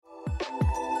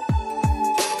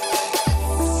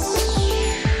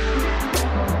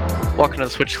Welcome to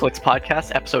the Switch Clicks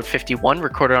Podcast, episode 51,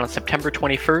 recorded on September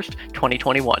 21st,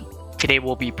 2021. Today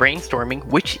we'll be brainstorming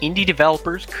which indie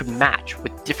developers could match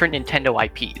with different Nintendo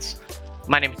IPs.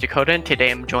 My name is Dakota, and today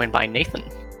I'm joined by Nathan.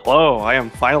 Hello, I am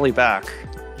finally back.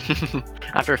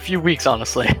 After a few weeks,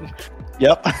 honestly.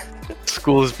 Yep.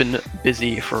 School has been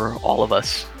busy for all of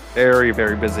us. Very,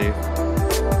 very busy.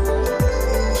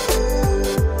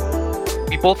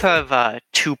 We both have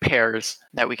two pairs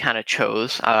that we kind of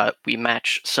chose. We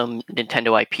match some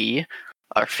Nintendo IP,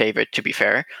 our favorite to be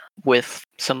fair, with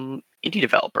some indie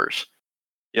developers.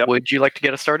 Yep. Would you like to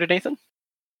get us started, Nathan?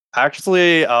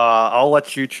 Actually, I'll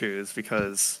let you choose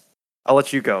because I'll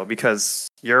let you go because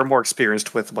you're more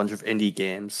experienced with a bunch of indie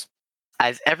games.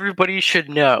 As everybody should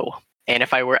know, and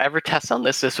if I were ever test on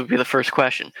this would be the first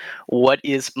question. What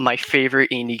is my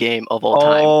favorite indie game of all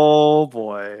time? Oh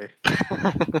boy.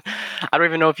 I don't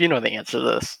even know if you know the answer to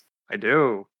this. I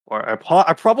do. Or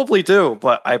I probably do,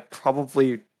 but I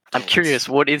probably I'm curious,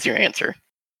 what is your answer?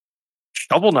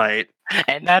 Shovel Knight.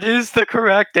 And that is the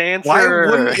correct answer. Why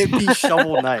wouldn't it be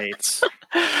Shovel Knight?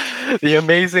 The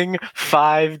amazing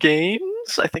 5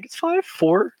 games? I think it's 5?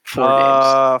 4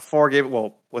 games. 4 games.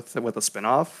 Well, with a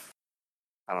spin-off?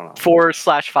 I don't know.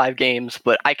 4/5 games,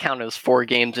 but I count it as 4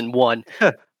 games in one.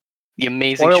 The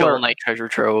amazing Shovel Knight Treasure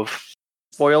Trove.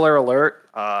 Spoiler alert,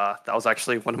 that was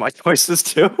actually one of my choices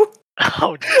too.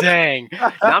 Oh, dang.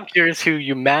 Now I'm curious who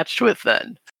you matched with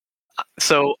then.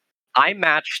 So I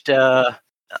matched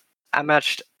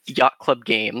Yacht Club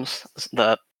Games,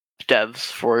 the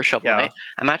devs for Shovel Knight.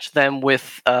 I matched them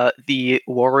with the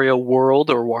Wario World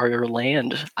or Wario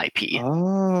Land IP.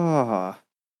 Oh.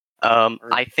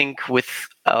 I think with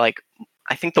I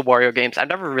think the Wario games. I've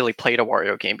never really played a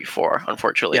Wario game before,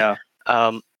 unfortunately. Yeah.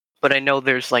 But I know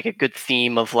there's like a good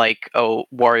theme of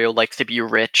Wario likes to be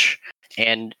rich,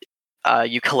 and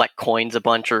you collect coins a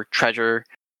bunch or treasure.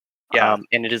 Yeah.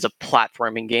 And it is a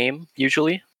platforming game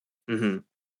usually. Mm-hmm.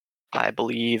 I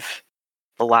believe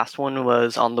the last one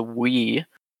was on the Wii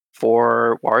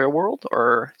for Wario World,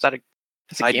 or is that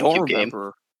it's a GameCube I don't game?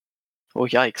 remember. Oh,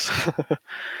 yikes.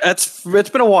 It's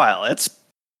been a while. It's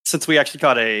since we actually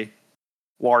got a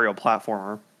Wario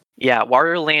platformer. Yeah,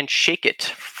 Wario Land Shake It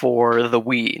for the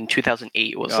Wii in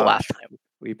 2008 was the last time.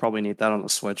 We probably need that on the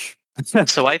Switch.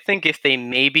 So I think if they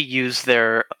maybe use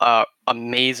their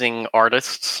amazing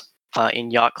artists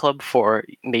in Yacht Club for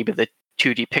maybe the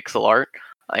 2D pixel art,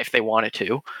 if they wanted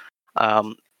to,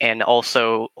 and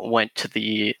also went to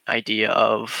the idea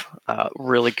of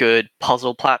really good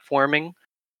puzzle platforming,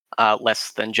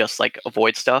 less than just like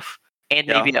avoid stuff, and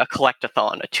maybe a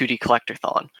collectathon, a 2D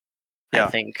collectathon. I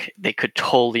think they could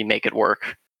totally make it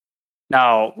work.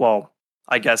 Now, well,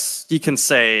 I guess you can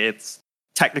say it's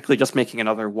technically just making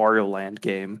another Wario Land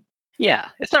game. Yeah,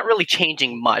 it's not really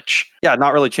changing much. Yeah,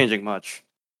 not really changing much.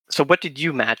 So what did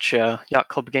you match Yacht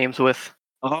Club games with?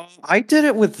 I did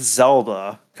it with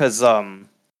Zelda because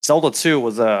Zelda 2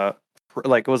 was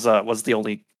was the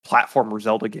only platformer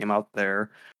Zelda game out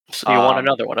there. So you want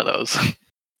another one of those?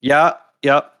 Yeah.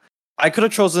 I could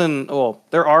have chosen. Well,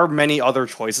 there are many other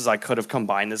choices I could have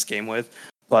combined this game with,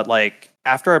 but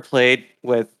after I played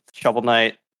with Shovel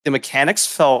Knight, the mechanics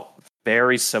felt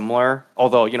very similar,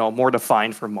 although more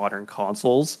defined for modern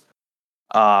consoles.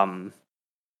 The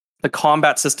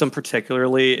combat system,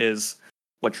 particularly, is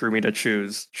what drew me to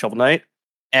choose Shovel Knight,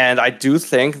 and I do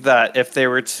think that if they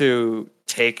were to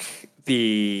take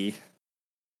the,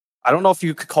 I don't know if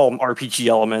you could call them RPG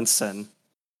elements and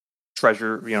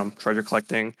treasure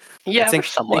collecting. Yeah,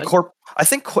 I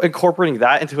think incorporating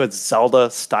that into a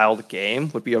Zelda-styled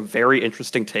game would be a very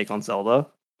interesting take on Zelda,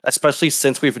 especially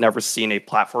since we've never seen a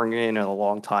platforming game in a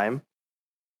long time.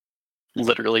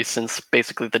 Literally since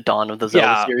basically the dawn of the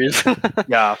Zelda series.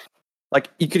 Yeah,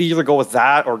 you could either go with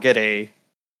that or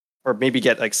maybe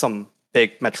get some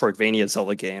big Metroidvania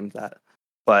Zelda game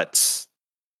but.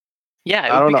 Yeah,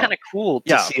 it would be kind of cool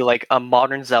to see a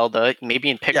modern Zelda,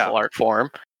 maybe in pixel art form.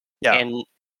 Yeah. And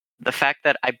the fact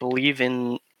that I believe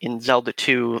in Zelda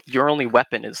 2, your only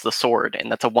weapon is the sword,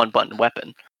 and that's a one-button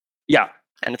weapon. Yeah.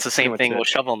 And it's the same thing with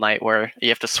Shovel Knight, where you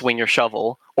have to swing your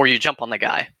shovel, or you jump on the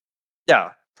guy. Yeah,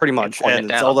 pretty much.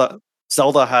 And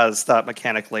Zelda has that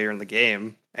mechanic layer in the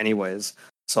game anyways,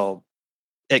 so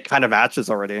it kind of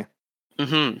matches already.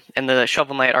 Mm-hmm. And the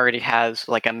Shovel Knight already has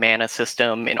a mana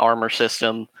system, an armor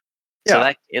system. So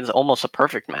that is almost a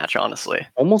perfect match, honestly.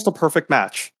 Almost a perfect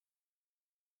match.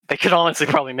 They could honestly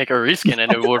probably make a reskin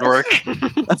and it would work.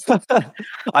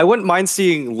 I wouldn't mind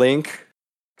seeing Link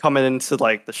coming into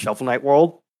the Shovel Knight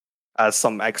world as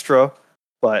some extra,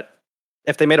 but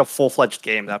if they made a full-fledged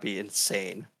game, that'd be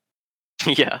insane.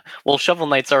 Yeah. Well, Shovel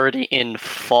Knight's already in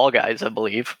Fall Guys, I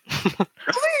believe.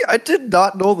 Really? I did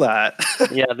not know that.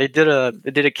 Yeah, they did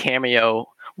a cameo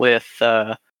with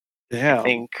I Damn.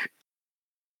 think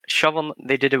Shovel.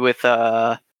 They did it with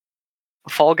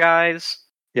Fall Guys,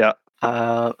 Yeah.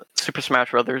 Super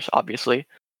Smash Brothers, obviously.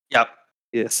 Yep.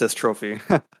 The assist trophy.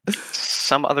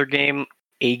 Some other game,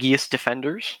 Aegis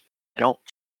Defenders. I don't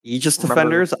Aegis remember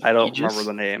Defenders? I don't remember Aegis.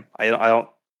 the name. I don't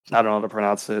know how to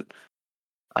pronounce it.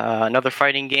 Another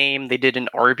fighting game. They did an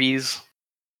Arby's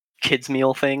kids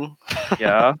meal thing,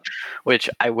 Yeah. which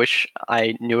I wish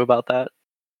I knew about that.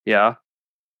 Yeah.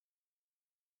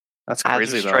 That's Azure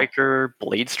crazy though. Striker,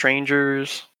 Blade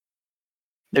Strangers.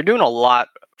 They're doing a lot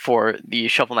for the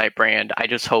Shovel Knight brand. I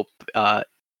just hope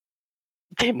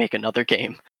they make another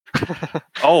game.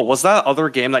 Oh, was that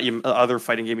other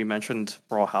fighting game you mentioned,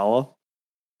 Brawlhalla?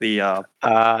 The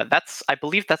I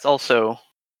believe that's also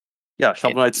Shovel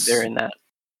they're Knight's. in that.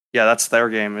 Yeah, that's their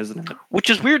game, isn't it? Which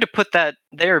is weird to put that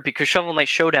there because Shovel Knight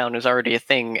Showdown is already a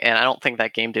thing, and I don't think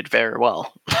that game did very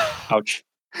well. Ouch.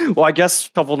 Well, I guess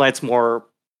Shovel Knight's more.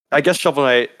 I guess Shovel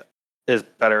Knight is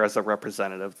better as a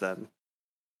representative than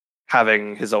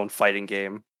having his own fighting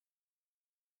game.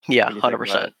 Yeah, When you think about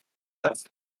 100%. it, that's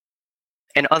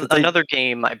And the thing. another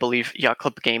game I believe Yacht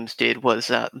Club Games did was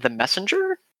The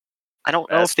Messenger. I don't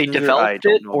know if they Messenger, I developed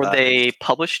don't it know or what that is. they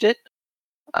published it.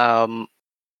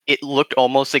 It looked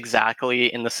almost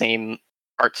exactly in the same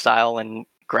art style and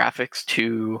graphics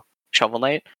to Shovel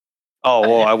Knight. Oh,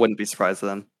 well, I wouldn't be surprised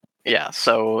then. Yeah,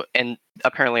 so, and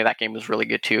apparently that game was really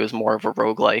good too. It was more of a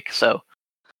roguelike, so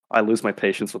I lose my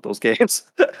patience with those games.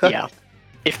 yeah.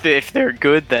 If they're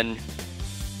good, then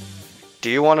Do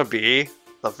you want to be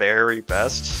the very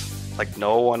best, like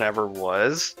no one ever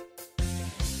was?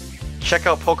 Check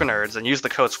out PokeNerds and use the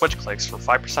code SwitchClicks for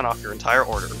 5% off your entire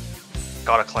order.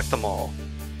 Gotta collect them all.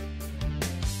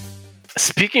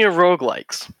 speaking of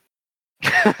roguelikes,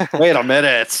 Wait a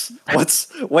minute.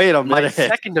 Wait a my minute.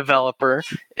 second developer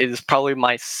is probably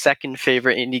my second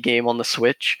favorite indie game on the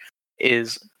Switch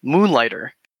is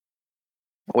Moonlighter,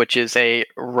 which is a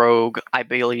rogue, I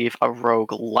believe a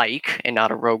rogue-like and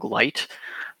not a roguelite.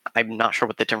 I'm not sure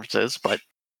what the difference is, but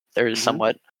there is Mhm.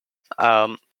 somewhat.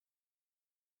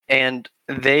 And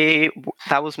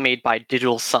that was made by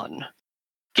Digital Sun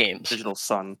Games. Digital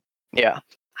Sun. Yeah.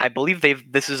 I believe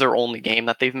this is their only game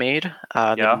that they've made.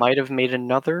 They Yeah. might have made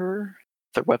another.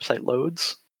 Their website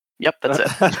loads. Yep, that's it.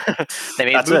 They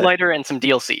made That's it. Moonlighter and some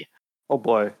DLC. Oh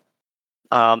boy.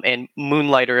 And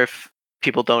Moonlighter, if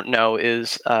people don't know,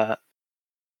 is kind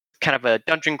of a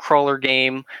dungeon crawler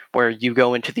game where you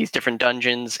go into these different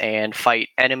dungeons and fight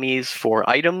enemies for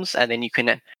items, and then you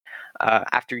can,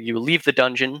 after you leave the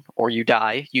dungeon or you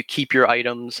die, you keep your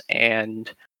items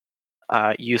and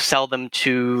you sell them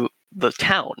to the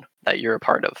town that you're a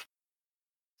part of.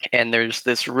 And there's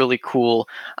this really cool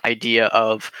idea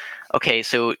of, okay,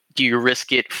 so do you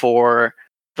risk it for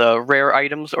the rare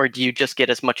items, or do you just get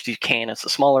as much as you can as the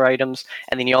smaller items?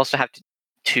 And then you also have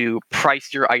to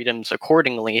price your items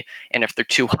accordingly. And if they're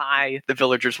too high, the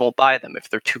villagers won't buy them. If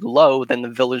they're too low, then the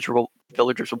villagers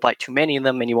will buy too many of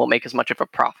them, and you won't make as much of a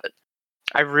profit.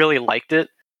 I really liked it.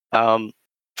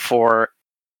 For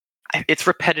its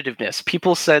repetitiveness.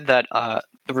 People said that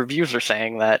the reviews are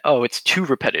saying that, oh, it's too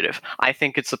repetitive. I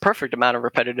think it's the perfect amount of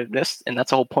repetitiveness, and that's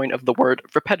the whole point of the word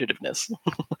repetitiveness.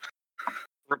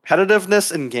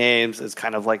 Repetitiveness in games is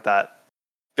kind of like that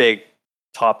big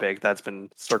topic that's been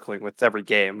circling with every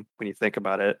game when you think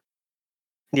about it.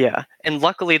 Yeah, and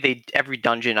luckily every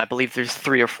dungeon, I believe there's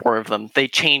 3 or 4 of them, they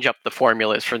change up the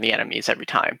formulas for the enemies every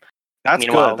time. That's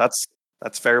Meanwhile, good.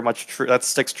 That's very much true. That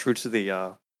sticks true to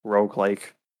the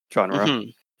roguelike genre. Mm-hmm.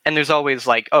 And there's always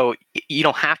like, oh, you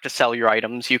don't have to sell your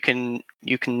items. You can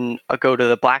go to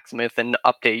the blacksmith and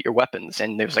update your weapons.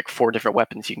 And there's like 4 different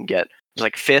weapons you can get. There's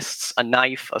like fists, a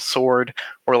knife, a sword,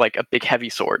 or like a big heavy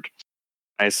sword.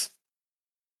 Nice.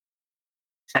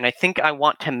 And I think I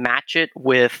want to match it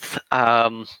with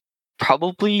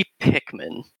probably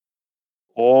Pikmin.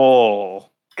 Oh,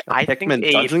 I think Pikmin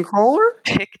a dungeon crawler?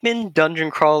 Pikmin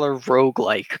dungeon crawler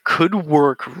roguelike could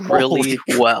work really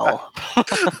well.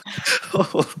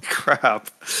 Oh crap.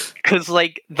 Because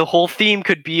like the whole theme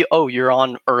could be, oh, you're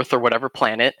on Earth or whatever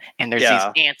planet, and there's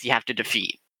Yeah. these ants you have to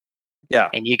defeat. Yeah.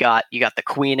 And you got the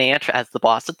queen ant as the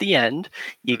boss at the end.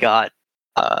 You got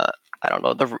I don't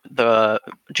know, the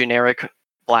generic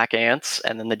black ants,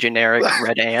 and then the generic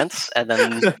red ants, and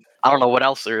then I don't know what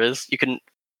else there is. You can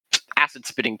acid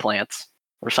spitting plants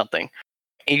or something.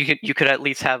 And you could at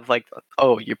least have like,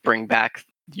 oh, you bring back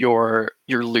your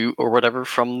loot or whatever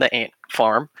from the ant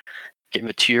farm, give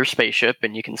it to your spaceship,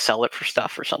 and you can sell it for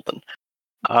stuff or something.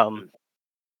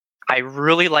 I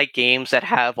really like games that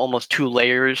have almost two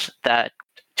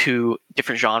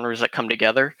different genres that come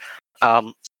together.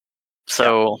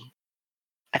 So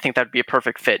I think that'd be a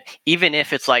perfect fit. Even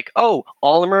if it's like, oh,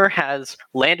 Olimar has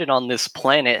landed on this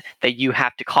planet that you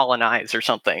have to colonize or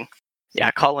something.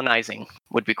 Yeah, colonizing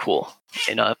would be cool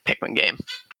in a Pikmin game.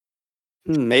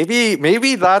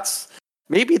 Maybe that's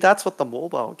what the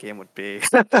mobile game would be.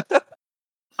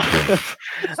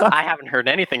 I haven't heard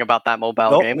anything about that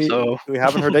mobile Nope, game, so we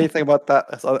haven't heard anything about that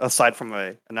aside from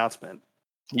an announcement.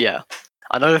 yeah.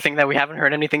 Another thing that we haven't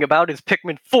heard anything about is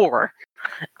Pikmin 4.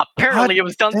 Apparently, it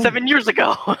was done 7 years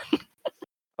ago.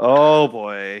 Oh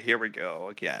boy, here we go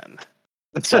again.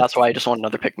 So that's why I just want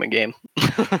another Pikmin game.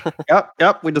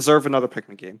 Yep, we deserve another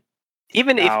Pikmin game.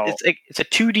 Even Now- if it's a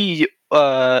 2D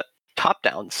top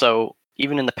down, so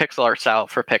even in the pixel art style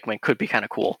for Pikmin could be kind of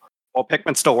cool. Well,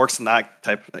 Pikmin still works in that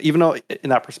type, even though in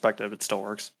that perspective it still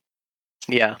works.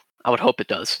 Yeah, I would hope it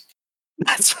does.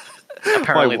 That's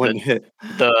Apparently why wouldn't it?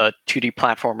 The 2D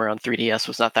platformer on 3DS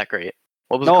was not that great.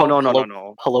 What was it No, called?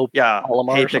 no. Hello, Yeah,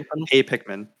 Olimar hey, or something? hey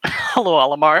Pikmin. Hello,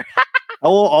 Olimar.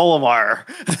 Hello, Olimar.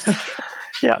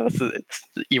 Yeah, it's the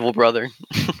evil brother.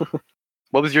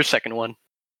 What was your second one?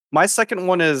 My second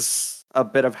one is a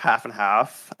bit of half and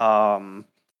half.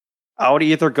 I would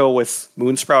either go with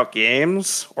Moonsprout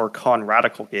Games or Con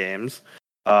Radical Games.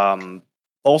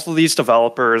 Both of these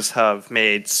developers have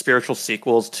made spiritual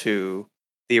sequels to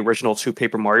the original two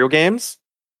Paper Mario games.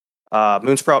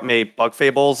 Moonsprout made Bug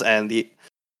Fables, and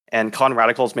Con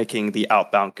Radical is making the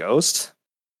Outbound Ghost.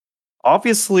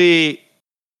 Obviously,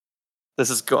 this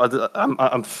is good. I'm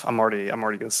already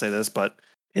going to say this, but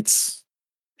it's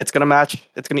going to match.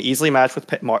 It's going to easily match with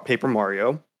Paper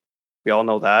Mario. We all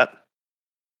know that.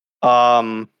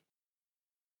 But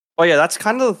yeah, that's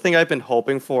kind of the thing I've been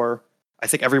hoping for. I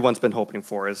think everyone's been hoping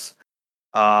for is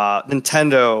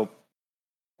Nintendo,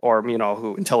 or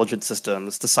who Intelligent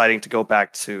Systems, deciding to go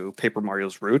back to Paper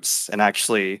Mario's roots and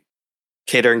actually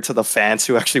catering to the fans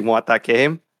who actually want that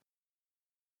game.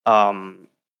 I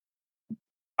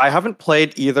haven't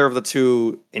played either of the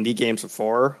two indie games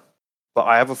before, but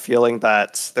I have a feeling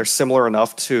that they're similar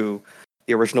enough to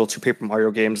the original two Paper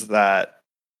Mario games that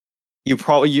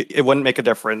it wouldn't make a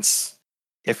difference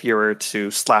if you were to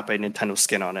slap a Nintendo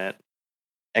skin on it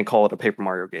and call it a Paper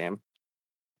Mario game.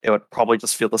 It would probably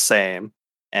just feel the same,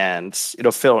 and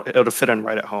it'll fit in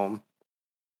right at home.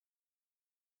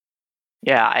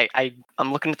 Yeah,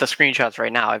 I'm looking at the screenshots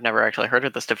right now. I've never actually heard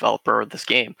of this developer or this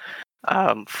game.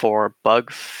 For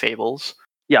Bug Fables.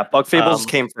 Yeah, Bug Fables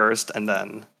came first, and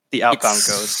then the Outbound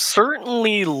Ghost.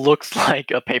 Certainly looks like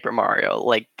a Paper Mario.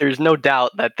 Like, there's no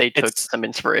doubt that they took some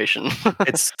inspiration.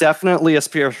 It's definitely a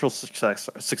spiritual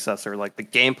successor. Like the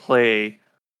gameplay,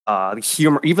 the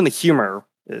humor, even the humor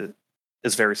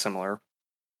is very similar.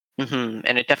 Mm-hmm.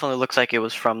 And it definitely looks like it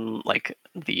was from like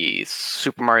the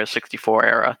Super Mario 64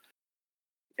 era,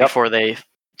 before they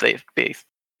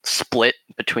split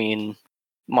between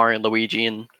Mario and Luigi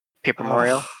and Paper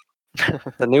Mario.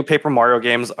 The new Paper Mario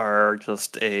games are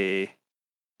just they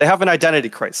have an identity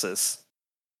crisis.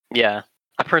 Yeah,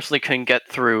 I personally couldn't get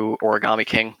through Origami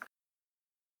King.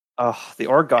 The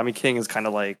Origami King is kind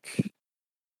of like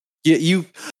it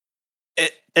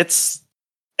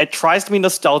tries to be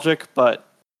nostalgic, but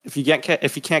if you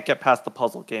can't get past the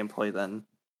puzzle gameplay, then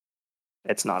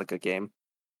it's not a good game.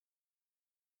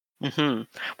 Mm-hmm.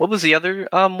 What was the other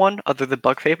one other than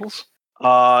Bug Fables?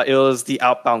 It was the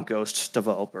Outbound Ghost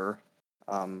developer,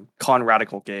 Con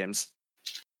Radical Games.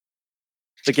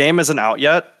 The game isn't out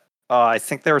yet. I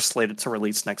think they were slated to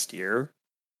release next year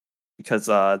because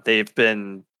they've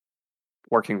been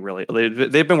working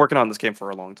they've been working on this game for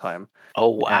a long time. Oh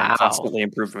wow! And constantly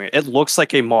improving it. It looks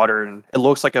like a modern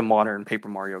Paper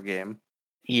Mario game.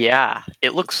 Yeah,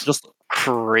 it looks just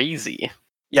crazy.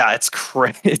 Yeah,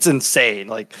 it's insane.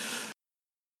 Like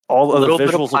all of the visuals,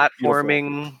 bit of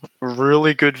platforming,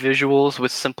 really good visuals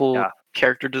with simple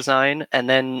character design, and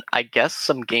then I guess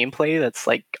some gameplay that's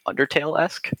like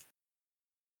Undertale-esque.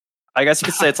 I guess you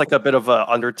could say it's like a bit of a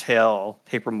Undertale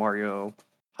Paper Mario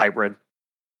hybrid.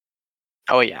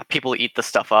 Oh yeah, people eat the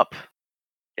stuff up.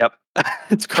 Yep,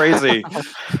 it's crazy.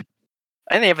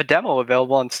 And they have a demo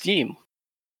available on Steam.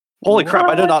 Holy crap!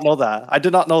 I did not know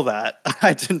that.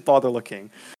 I didn't bother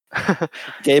looking.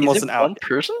 Game wasn't out. One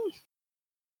person?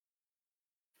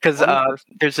 Because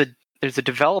there's a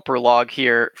developer log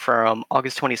here from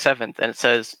August 27th, and it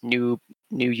says new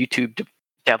YouTube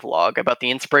devlog about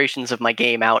the inspirations of my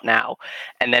game out now.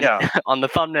 And then on the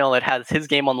thumbnail, it has his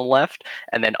game on the left,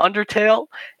 and then Undertale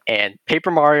and Paper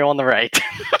Mario on the right.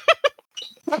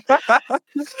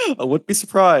 I wouldn't be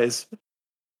surprised.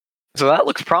 So that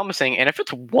looks promising, and if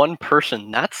it's one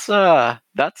person,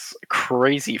 that's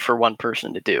crazy for one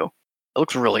person to do. It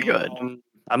looks really good.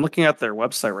 I'm looking at their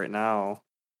website right now.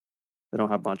 They don't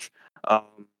have much.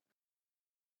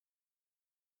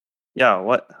 Yeah,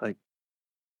 what like?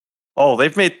 Oh,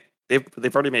 they've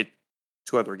already made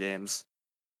 2 other games.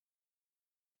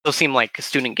 Those seem like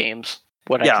student games.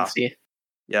 What I Yeah. can see.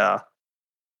 Yeah.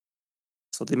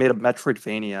 So they made a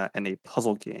Metroidvania and a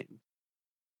puzzle game.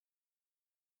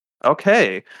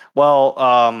 Okay. Well,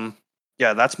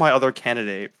 yeah, that's my other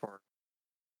candidate for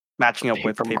matching up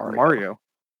with Paper Mario.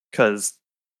 Because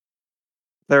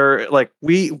they're like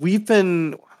we've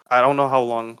been, I don't know how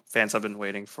long fans have been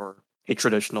waiting for a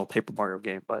traditional Paper Mario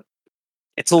game, but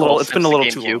it's been a little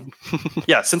too long.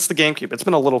 Yeah, since the GameCube, it's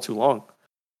been a little too long.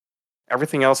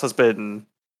 Everything else has been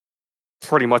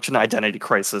pretty much an identity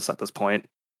crisis at this point.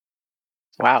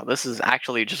 Wow, this is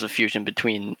actually just a fusion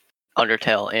between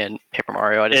Undertale and Paper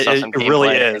Mario. I just saw some It really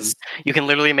gameplay, is. and you can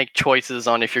literally make choices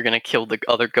on if you're going to kill the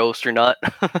other ghost or not.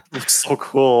 It's so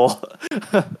cool.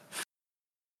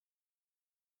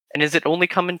 And is it only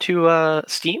coming to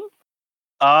Steam?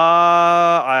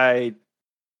 I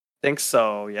think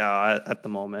so. Yeah, at the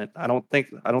moment, I don't think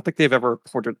they've ever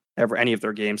ported any of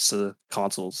their games to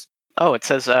consoles. Oh, it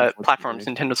says platforms: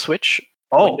 Nintendo Switch,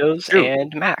 Oh, Windows, shoot.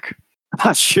 and Mac.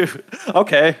 Shoot.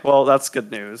 Okay, well that's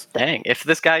good news. Dang, if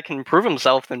this guy can prove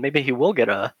himself, then maybe he will get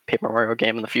a Paper Mario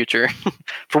game in the future.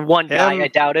 For one guy, I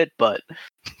doubt it, but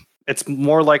it's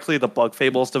more likely the Bug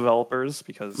Fables developers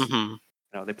because Mhm. you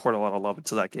know they poured a lot of love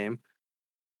into that game.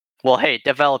 Well, hey,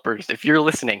 developers, if you're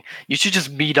listening, you should just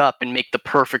meet up and make the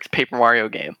perfect Paper Mario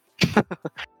game.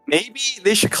 Maybe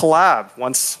they should collab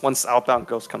once Outbound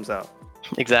Ghost comes out.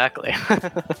 Exactly.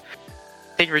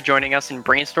 Thank you for joining us in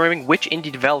brainstorming which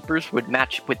indie developers would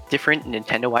match with different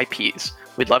Nintendo IPs.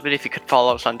 We'd love it if you could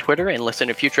follow us on Twitter and listen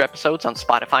to future episodes on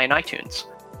Spotify and iTunes.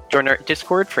 Join our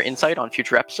Discord for insight on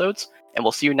future episodes, and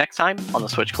we'll see you next time on the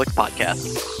Switch Clicks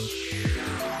podcast.